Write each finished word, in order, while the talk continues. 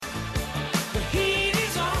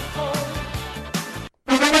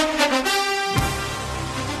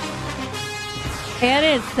And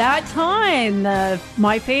it's that time,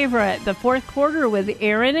 my favorite, the fourth quarter with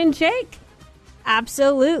Erin and Jake.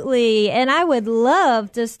 Absolutely. And I would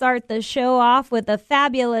love to start the show off with a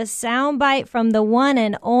fabulous soundbite from the one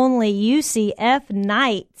and only UCF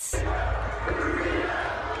Knights.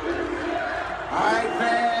 Hi,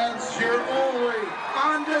 fans, your only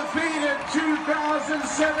undefeated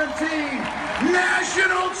 2017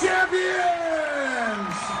 national champions!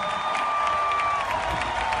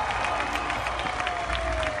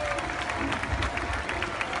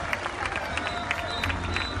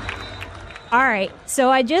 All right,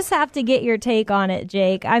 so I just have to get your take on it,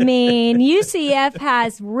 Jake. I mean, UCF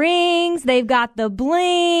has rings. They've got the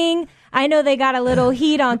bling. I know they got a little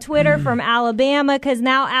heat on Twitter from Alabama because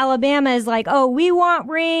now Alabama is like, oh, we want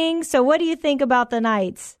rings. So what do you think about the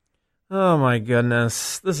Knights? Oh, my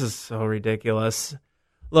goodness. This is so ridiculous.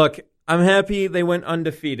 Look, I'm happy they went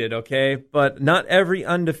undefeated, okay? But not every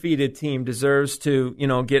undefeated team deserves to,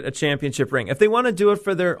 get a championship ring. If they want to do it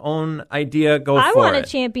for their own idea, go for it. I want a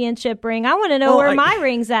championship ring. I want to know where my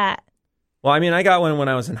ring's at. Well, I mean, I got one when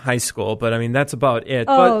I was in high school, but I mean, that's about it.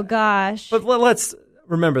 Oh, gosh. But let's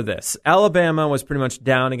remember this. Alabama was pretty much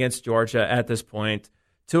down against Georgia at this point.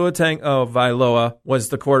 Tua Tagovailoa was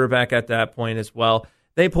the quarterback at that point as well.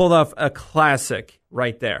 They pulled off a classic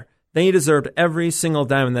right there. They deserved every single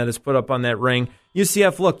diamond that is put up on that ring.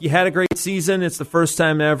 UCF, look, you had a great season. It's the first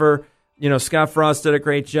time ever. Scott Frost did a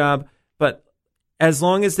great job. But as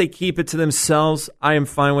long as they keep it to themselves, I am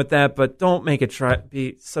fine with that. But don't make it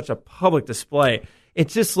be such a public display. It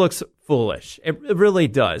just looks foolish. It really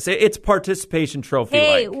does. It's participation trophy.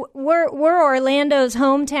 Hey, we're Orlando's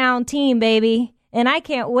hometown team, baby. And I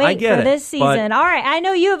can't wait for this season. All right, I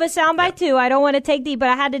know you have a soundbite too. I don't want to take deep, but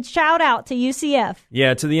I had to shout out to UCF.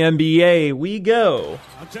 Yeah, to the NBA we go.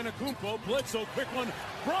 Antetokounmpo, Bledsoe, quick one.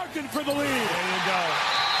 Brogdon for the lead. There you go.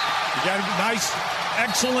 You got a nice,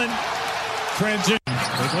 excellent transition.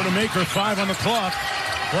 They're going to make her 5 on the clock.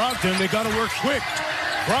 Brogdon, they got to work quick.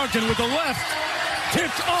 Brogdon with the left.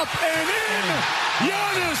 Tipped up and in.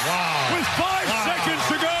 Giannis with 5 seconds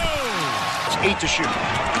to go. It's 8 to shoot.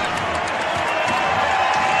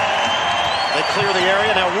 They clear the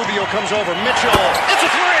area. Now Rubio comes over. Mitchell. It's a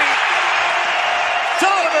 3.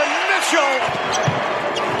 Donovan Mitchell.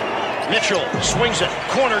 Mitchell swings it.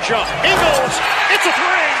 Corner jump. Ingles. It's a 3.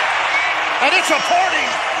 And it's a party.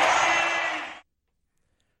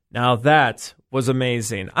 Now that was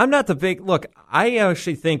amazing. I'm not the big... Look, I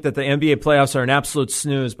actually think that the NBA playoffs are an absolute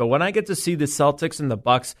snooze, but when I get to see the Celtics and the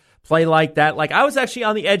Bucks play like that, I was actually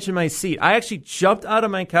on the edge of my seat. I actually jumped out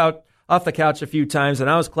of my couch, off the couch a few times, and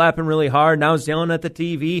I was clapping really hard, and I was yelling at the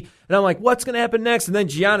TV, and I'm like, what's going to happen next? And then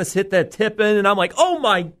Giannis hit that tip in, and I'm like, oh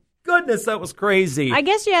my goodness, that was crazy. I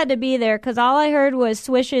guess you had to be there, because all I heard was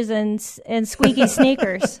swishes and squeaky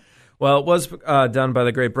sneakers. Well, it was done by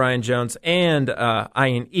the great Brian Jones and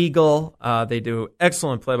Ian Eagle. They do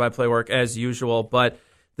excellent play-by-play work as usual, but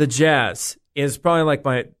the Jazz is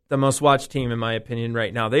probably the most watched team in my opinion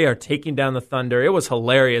right now. They are taking down the Thunder. It was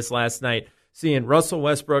hilarious last night seeing Russell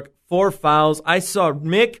Westbrook, 4 fouls. I saw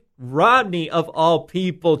Mick Rodney, of all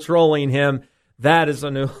people, trolling him. That is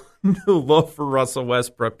a new low for Russell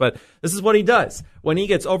Westbrook. But this is what he does. When he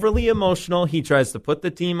gets overly emotional, he tries to put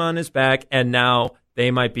the team on his back, and now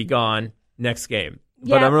they might be gone next game.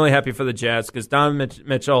 Yeah. But I'm really happy for the Jazz because Donovan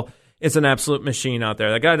Mitchell is an absolute machine out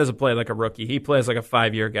there. That guy doesn't play like a rookie. He plays like a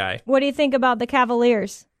 5-year guy. What do you think about the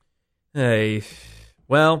Cavaliers? Hey,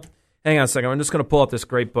 well... Hang on a second. I'm just going to pull up this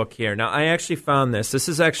great book here. Now, I actually found this. This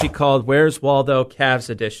is actually called Where's Waldo? Cavs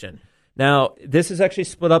Edition. Now, this is actually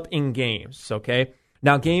split up in games, okay?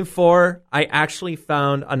 Now, Game 4, I actually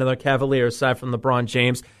found another Cavalier aside from LeBron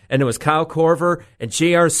James, and it was Kyle Korver and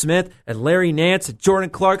J.R. Smith and Larry Nance and Jordan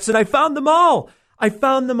Clarkson. I found them all.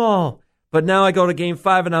 But now I go to Game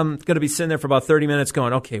 5, and I'm going to be sitting there for about 30 minutes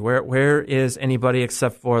going, okay, where is anybody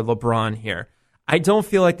except for LeBron here? I don't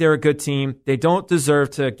feel like they're a good team. They don't deserve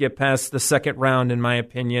to get past the second round, in my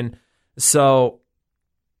opinion. So,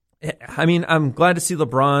 I mean, I'm glad to see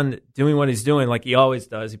LeBron doing what he's doing like he always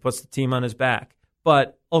does. He puts the team on his back.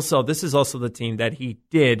 But also, this is also the team that he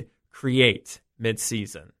did create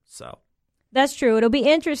midseason. So that's true. It'll be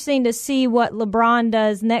interesting to see what LeBron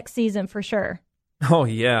does next season for sure. Oh,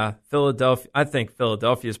 yeah. Philadelphia. I think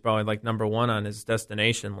Philadelphia is probably number 1 on his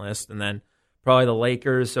destination list. And then probably the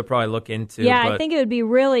Lakers he'll probably look into. Yeah, I think it would be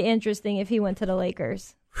really interesting if he went to the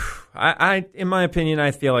Lakers. In my opinion,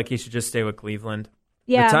 I feel like he should just stay with Cleveland.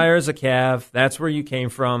 Yeah. Retire as a Cav. That's where you came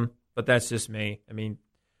from, but that's just me. I mean,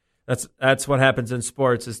 that's what happens in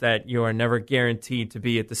sports is that you are never guaranteed to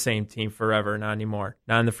be at the same team forever. Not anymore.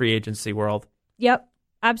 Not in the free agency world. Yep.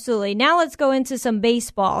 Absolutely. Now let's go into some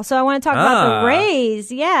baseball. So I want to talk about the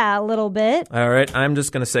Rays. Yeah, a little bit. All right. I'm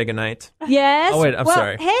just going to say goodnight. Yes. Oh, wait. I'm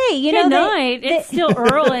sorry. Hey, Good night. It's still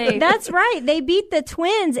early. That's right. They beat the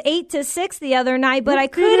Twins 8-6 the other night, but I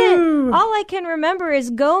couldn't. All I can remember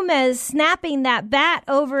is Gomez snapping that bat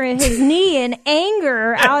over his knee in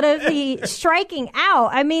anger out of the striking out.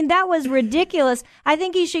 I mean, that was ridiculous. I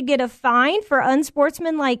think he should get a fine for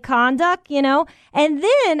unsportsmanlike conduct, And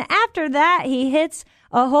then after that, he hits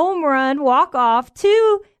a home run, walk off,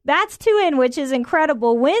 2 in, which is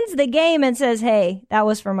incredible, wins the game and says, hey, that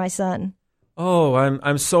was for my son. Oh,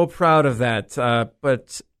 I'm so proud of that.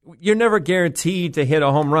 But you're never guaranteed to hit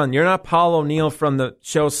a home run. You're not Paul O'Neill from the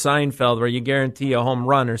show Seinfeld where you guarantee a home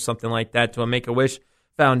run or something like that to a Make-A-Wish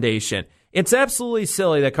Foundation. It's absolutely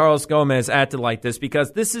silly that Carlos Gomez acted like this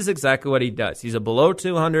because this is exactly what he does. He's a below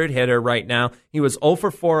 200 hitter right now. He was 0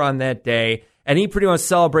 for 4 on that day. And he pretty much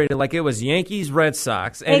celebrated like it was Yankees, Red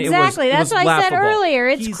Sox. And exactly. That's what I said earlier.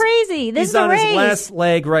 It's crazy. This is the Rays. He's on his last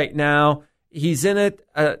leg right now. He's in it.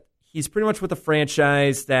 He's pretty much with a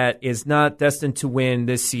franchise that is not destined to win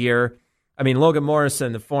this year. I mean, Logan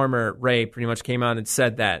Morrison, the former Ray, pretty much came out and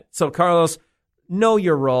said that. So, Carlos, know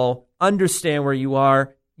your role. Understand where you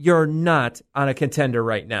are. You're not on a contender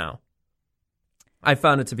right now. I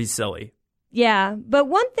found it to be silly. Yeah, but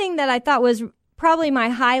one thing that I thought was probably my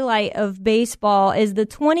highlight of baseball is the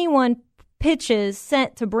 21 pitches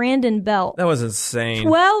sent to Brandon Belt. That was insane.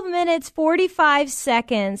 12 minutes, 45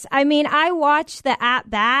 seconds. I mean, I watched the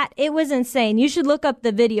at-bat. It was insane. You should look up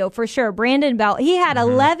the video for sure. Brandon Belt, he had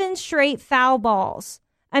 11 straight foul balls.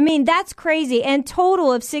 I mean, that's crazy. And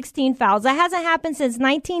total of 16 fouls. That hasn't happened since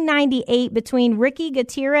 1998 between Ricky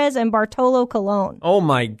Gutierrez and Bartolo Colon. Oh,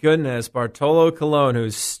 my goodness. Bartolo Colon,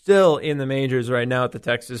 who's still in the majors right now at the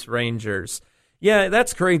Texas Rangers. Yeah,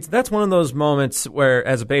 that's great. That's one of those moments where,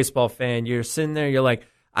 as a baseball fan, you're sitting there, you're like,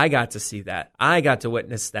 I got to see that. I got to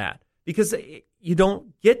witness that. Because you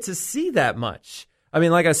don't get to see that much. I mean,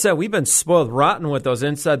 like I said, we've been spoiled rotten with those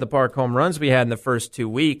inside-the-park home runs we had in the first 2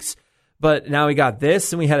 weeks. But now we got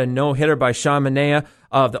this, and we had a no-hitter by Sean Manaea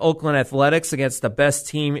of the Oakland Athletics against the best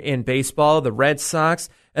team in baseball, the Red Sox.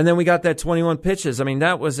 And then we got that 21 pitches. I mean,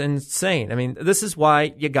 that was insane. I mean, this is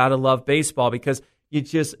why you got to love baseball, because you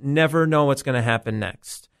just never know what's going to happen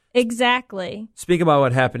next. Exactly. Speaking about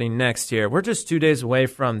what's happening next here, we're just 2 days away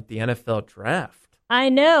from the NFL draft. I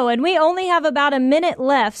know, and we only have about a minute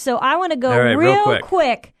left, so I want to go real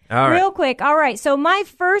quick. Real quick. All right, so my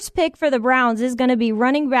first pick for the Browns is going to be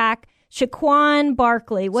running back Saquon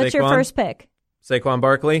Barkley. What's your first pick? Saquon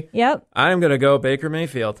Barkley? Yep. I'm going to go Baker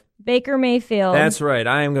Mayfield. Baker Mayfield. That's right.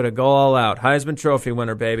 I am going to go all out. Heisman Trophy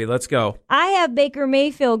winner, baby. Let's go. I have Baker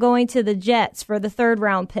Mayfield going to the Jets for the 3rd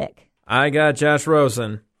round pick. I got Josh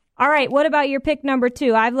Rosen. All right. What about your pick number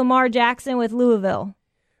 2? I have Lamar Jackson with Louisville.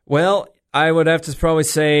 Well, I would have to probably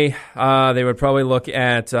say they would probably look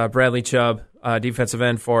at Bradley Chubb, defensive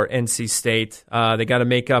end for NC State. They got to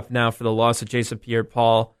make up now for the loss of Jason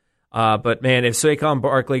Pierre-Paul. But, man, if Saquon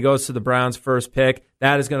Barkley goes to the Browns' first pick,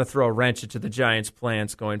 that is going to throw a wrench into the Giants'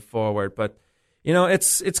 plans going forward. But,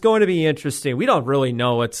 it's going to be interesting. We don't really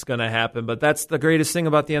know what's going to happen, but that's the greatest thing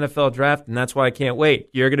about the NFL draft, and that's why I can't wait.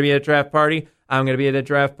 You're going to be at a draft party. I'm going to be at a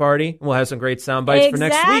draft party, and we'll have some great sound bites for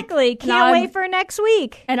next week. Exactly. Can't wait for next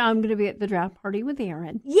week. And I'm going to be at the draft party with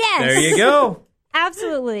Erin. Yes. There you go.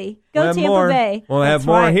 Absolutely. Go Tampa Bay. We'll have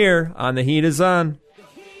more here on The Heat Is On.